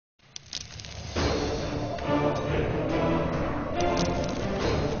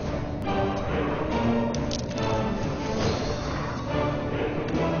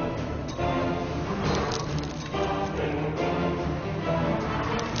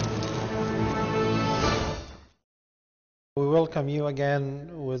We welcome you again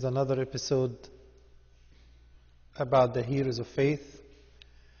with another episode about the heroes of faith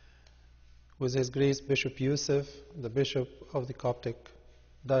with His Grace Bishop Youssef, the Bishop of the Coptic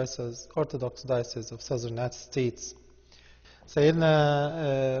Diocese, Orthodox Diocese of Southern United States.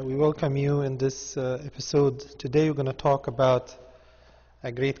 Sayyidina, we welcome you in this episode. Today we're going to talk about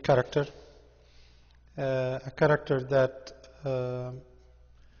a great character, a character that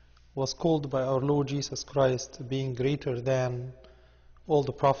was called by our Lord Jesus Christ being greater than all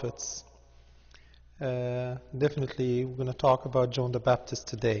the prophets. Definitely we're going to talk about John the Baptist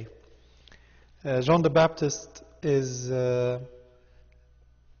today. John the Baptist is a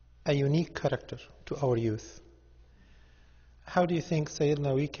unique character to our youth. How do you think,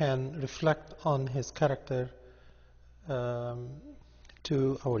 Sayyidina, we can reflect on his character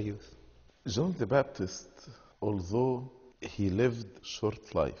to our youth? John the Baptist, although he lived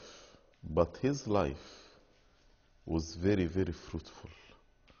short life, but his life was very, very fruitful.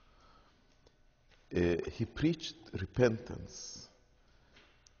 He preached repentance.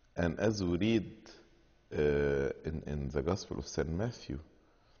 And as we read in the Gospel of St. Matthew,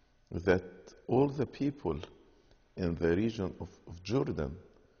 that all the people in the region of Jordan,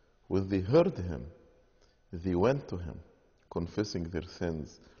 when they heard him, they went to him, confessing their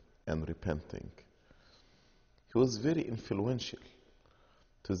sins and repenting. He was very influential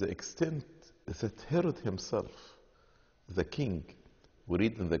to the extent that Herod himself, the king, we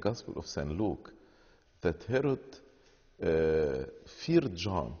read in the Gospel of St. Luke, that Herod feared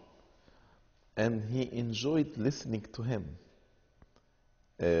John and he enjoyed listening to him.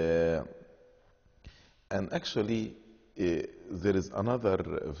 And actually, there is another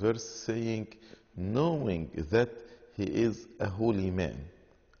verse saying, knowing that he is a holy man,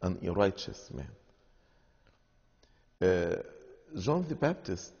 an righteous man. John the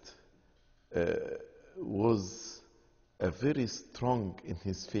Baptist was very strong in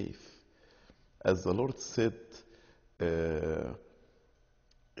his faith. As the Lord said,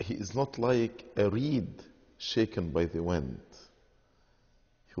 he is not like a reed shaken by the wind.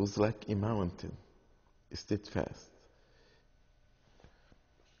 He was like a mountain, steadfast.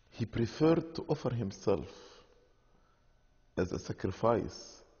 He preferred to offer himself as a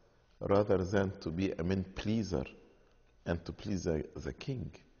sacrifice rather than to be a man pleaser and to please the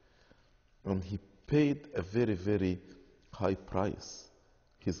king. And he paid a very, very high price,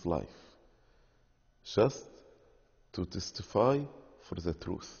 his life, just to testify for the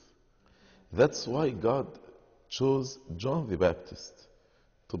truth. That's why God chose John the Baptist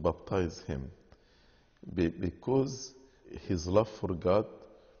to baptize him, because his love for God,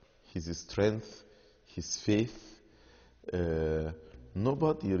 his strength, his faith,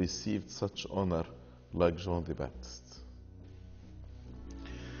 nobody received such honor like John the Baptist.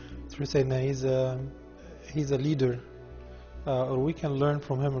 Through Sayyidina, he's a leader, or we can learn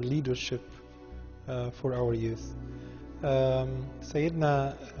from him leadership for our youth.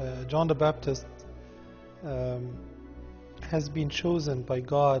 Sayyidina, John the Baptist has been chosen by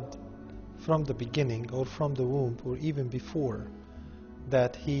God from the beginning, or from the womb, or even before,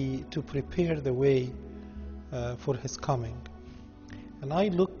 that to prepare the way for his coming. And I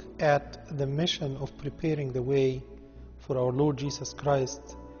look at the mission of preparing the way for our Lord Jesus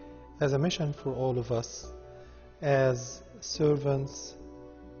Christ as a mission for all of us, as servants,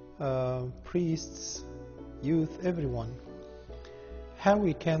 priests, youth, everyone. How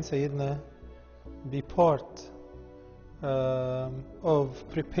we can, Sayyidina, be part of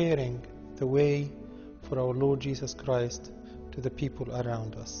preparing the way for our Lord Jesus Christ to the people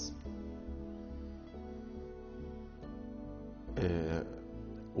around us.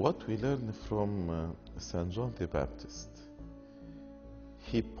 What we learn from St. John the Baptist,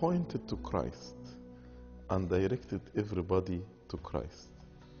 he pointed to Christ and directed everybody to Christ.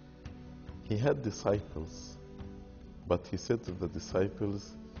 He had disciples, but he said to the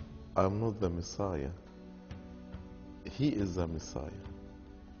disciples, I'm not the Messiah. He is the Messiah.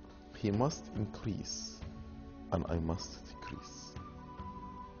 He must increase and I must decrease.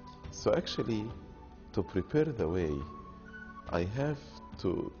 So actually, to prepare the way, I have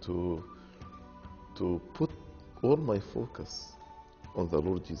to put all my focus on the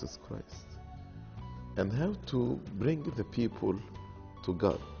Lord Jesus Christ and how to bring the people to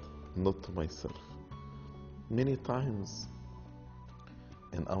God, not to myself. Many times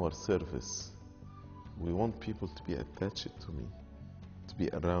in our service, we want people to be attached to me, to be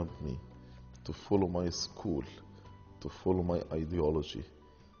around me, to follow my school, to follow my ideology,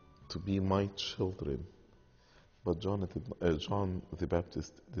 to be my children. But John the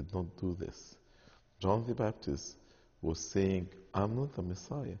Baptist did not do this. John the Baptist was saying, I'm not the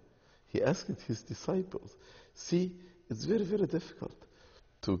Messiah. He asked his disciples, see, It's very, very difficult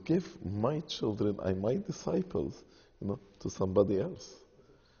to give my children and my disciples, to somebody else.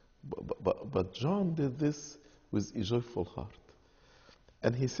 But John did this with a joyful heart.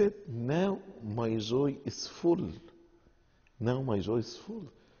 And he said, now my joy is full. Now my joy is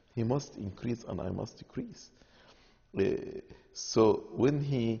full. He must increase and I must decrease. So when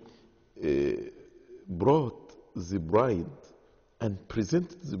he brought the bride and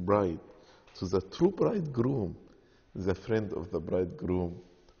presented the bride to the true bridegroom, the friend of the bridegroom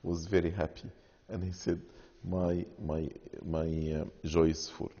was very happy. And he said, my joy is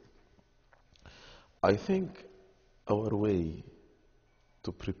full. I think our way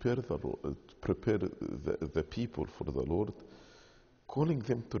to prepare the people for the Lord, calling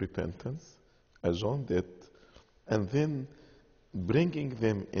them to repentance, as John did, and then bringing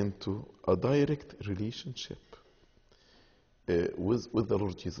them into a direct relationship with the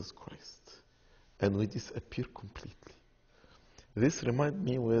Lord Jesus Christ. And we disappear completely. This reminds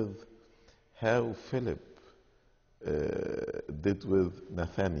me with how Philip did with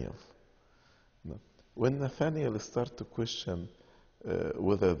Nathaniel. When Nathaniel started to question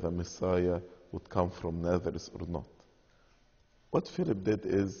whether the Messiah would come from Nazareth or not, what Philip did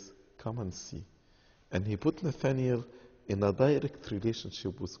is come and see. And he put Nathaniel in a direct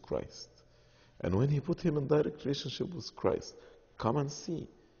relationship with Christ. And when he put him in direct relationship with Christ, come and see,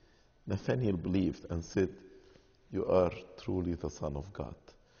 Nathaniel believed and said, you are truly the Son of God.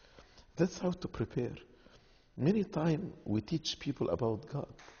 That's how to prepare. Many times we teach people about God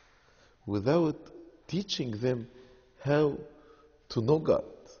without teaching them how to know God.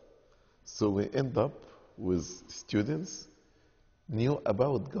 So we end up with students knew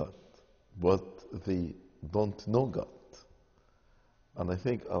about God, but they don't know God. And I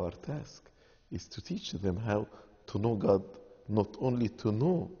think our task is to teach them how to know God, not only to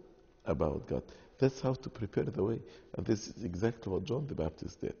know about God. That's how to prepare the way. And this is exactly what John the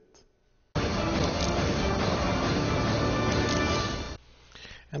Baptist did.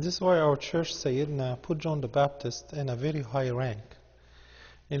 And this is why our church, Sayyidina, put John the Baptist in a very high rank.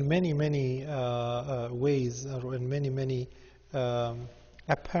 In many, many ways, or in many, many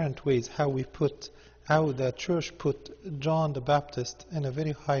apparent ways, how the church put John the Baptist in a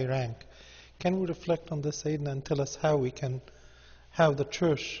very high rank. Can we reflect on this, Sayyidina, and tell us how the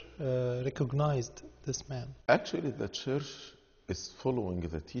church recognized this man? Actually, the church is following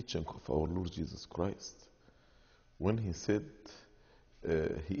the teaching of our Lord Jesus Christ. When he said,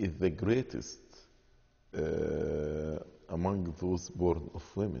 he is the greatest among those born of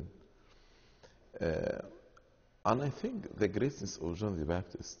women. And I think the greatness of John the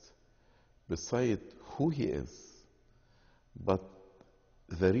Baptist, beside who he is, but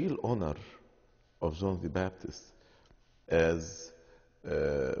the real honor of John the Baptist, as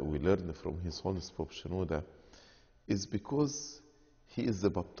we learn from his Holiness Pope Shenouda, is because he is the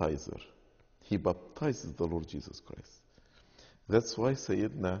baptizer. He baptizes the Lord Jesus Christ. That's why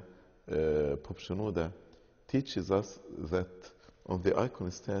Sayyidina Pope Shenouda teaches us that on the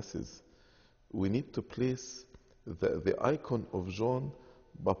iconostasis we need to place the icon of John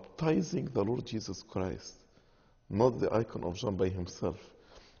baptizing the Lord Jesus Christ, not the icon of John by himself,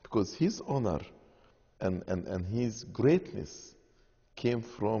 because his honor and his greatness came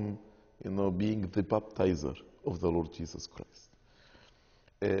from being the baptizer of the Lord Jesus Christ.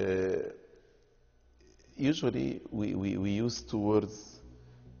 Usually we use two words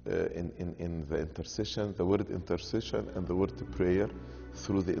in the intercession, the word intercession and the word prayer,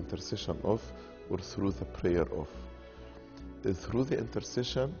 through the intercession of or through the prayer of. Through the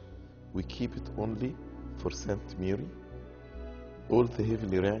intercession, we keep it only for Saint Mary, all the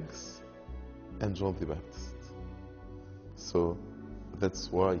heavenly ranks, and John the Baptist. So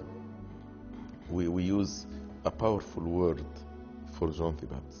that's why we use a powerful word for John the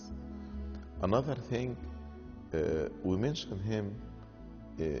Baptist. Another thing, we mention him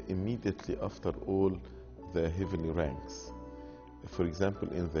immediately after all the heavenly ranks. For example,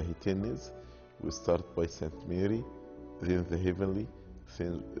 in the Hitanes, we start by Saint Mary, then the heavenly,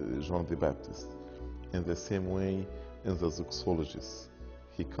 Saint John the Baptist. In the same way, in the Doxologies,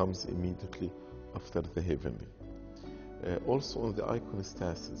 he comes immediately after the heavenly. Also on the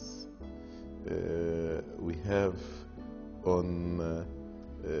iconostasis, we have on,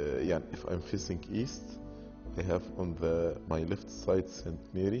 if I'm facing east, I have on my left side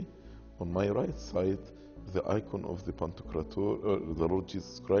Saint Mary, on my right side the icon of the Pantocrator, the Lord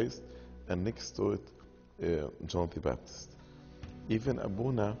Jesus Christ, and next to it John the Baptist. Even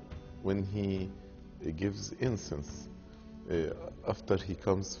Abuna, when he gives incense, after he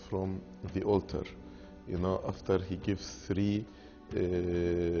comes from the altar, after he gives 3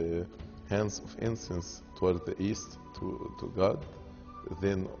 hands of incense toward the east to God,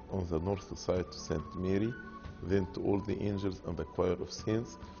 then on the north side to Saint Mary, then to all the angels and the choir of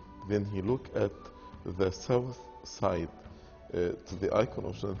saints. Then he looked at the south side to the icon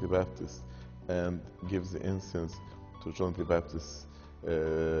of John the Baptist and gives the incense to John the Baptist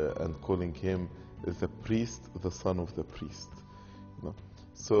and calling him the priest, the son of the priest. You know?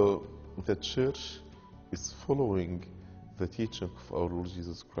 So the church is following the teaching of our Lord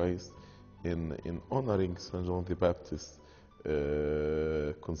Jesus Christ in honoring Saint John the Baptist,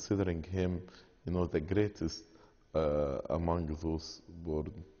 considering him, the greatest among those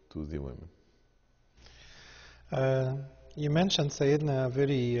born to the women. You mentioned, Sayyidina, a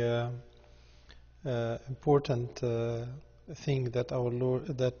very important thing that our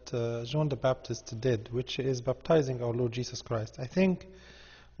Lord, that John the Baptist did, which is baptizing our Lord Jesus Christ. I think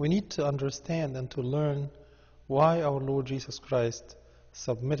we need to understand and to learn why our Lord Jesus Christ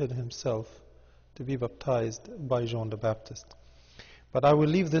submitted himself to be baptized by John the Baptist. But I will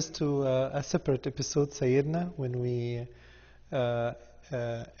leave this to a separate episode, Sayyidina, when we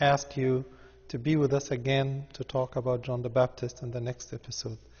ask you to be with us again to talk about John the Baptist in the next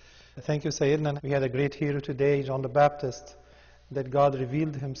episode. Thank you, Sayyidina. We had a great hero today, John the Baptist, that God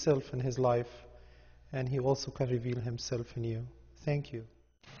revealed himself in his life, and he also can reveal himself in you. Thank you.